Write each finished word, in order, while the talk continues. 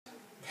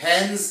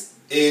Pens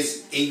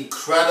is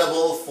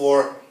incredible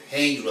for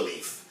pain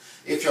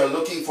relief. If you're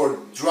looking for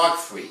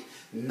drug-free,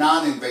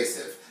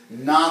 non-invasive,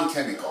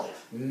 non-chemical,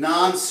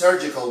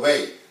 non-surgical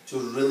way to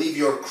relieve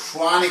your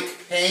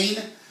chronic pain,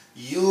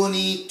 you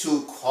need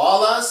to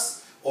call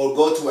us or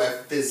go to a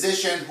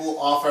physician who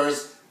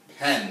offers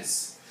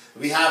pens.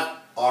 We have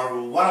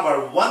one of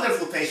our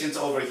wonderful patients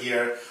over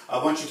here.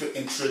 I want you to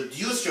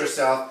introduce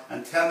yourself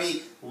and tell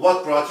me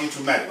what brought you to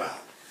MedWell.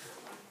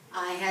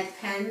 I had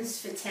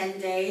pens for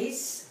 10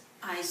 days.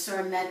 I saw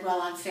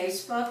MedWell on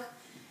Facebook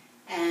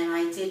and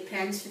I did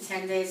pens for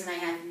 10 days and I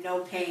had no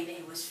pain.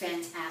 It was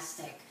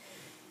fantastic.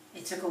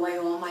 It took away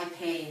all my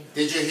pain.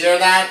 Did you hear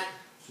that?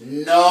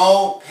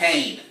 No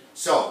pain.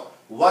 So,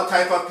 what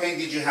type of pain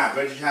did you have?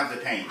 Where did you have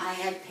the pain? I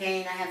had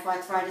pain. I have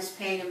arthritis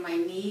pain in my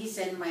knees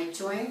and my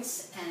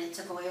joints, and it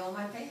took away all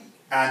my pain.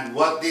 And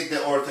what did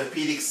the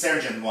orthopedic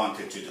surgeon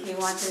wanted to do? He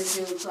wanted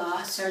to do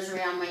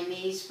surgery on my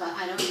knees, but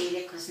I don't need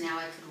it because now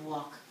I could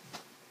walk.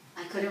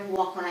 I couldn't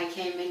walk when I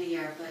came in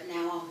here, but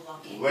now I'm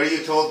walking. Were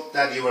you told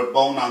that you were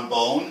bone on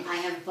bone? I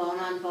have bone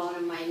on bone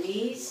in my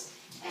knees,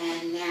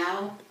 and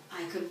now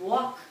I could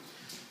walk.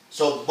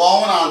 So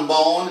bone on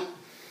bone,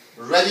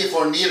 ready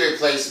for knee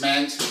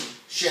replacement.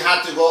 She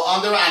had to go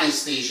under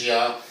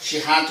anesthesia. She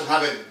had to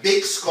have a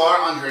big scar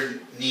on her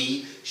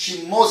knee.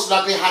 She most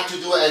likely had to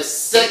do a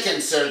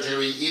second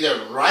surgery,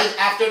 either right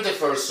after the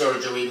first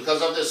surgery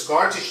because of the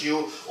scar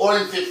tissue, or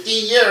in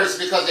 15 years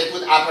because they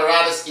put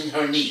apparatus in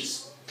her knees.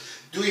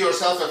 Do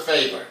yourself a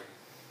favor.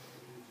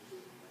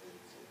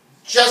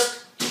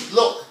 Just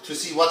look to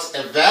see what's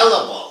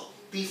available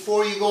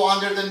before you go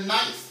under the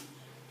knife.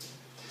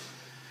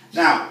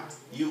 Now,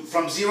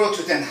 from 0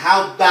 to 10,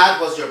 how bad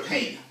was your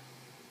pain?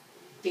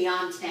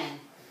 Beyond 10.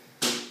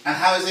 And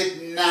how is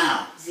it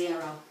now?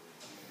 0.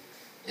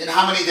 In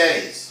how many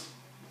days?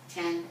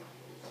 10.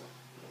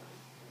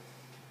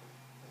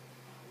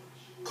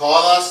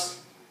 Call us,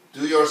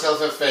 do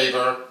yourself a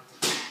favor.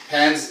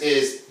 Pens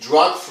is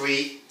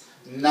drug-free,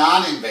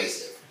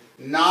 non-invasive,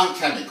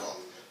 non-chemical,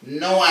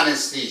 no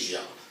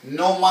anesthesia,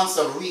 no months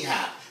of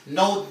rehab,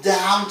 no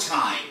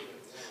downtime.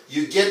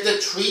 You get the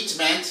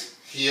treatment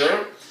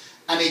here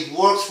and it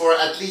works for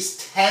at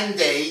least 10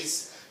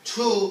 days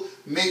to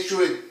make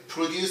sure it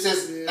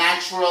produces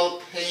natural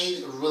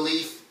pain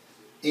relief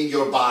in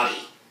your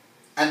body.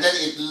 And then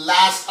it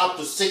lasts up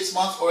to 6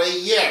 months or a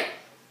year.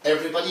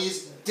 Everybody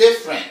is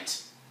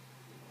different.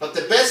 But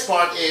the best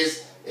part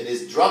is it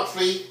is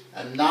drug-free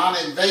and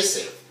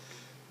non-invasive.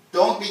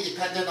 Don't be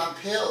dependent on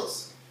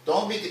pills.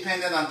 Don't be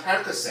dependent on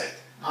Percocet,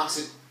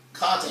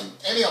 Oxycontin,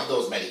 any of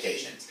those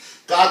medications.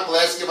 God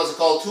bless. Give us a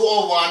call,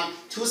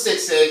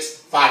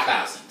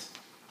 201-266-5000.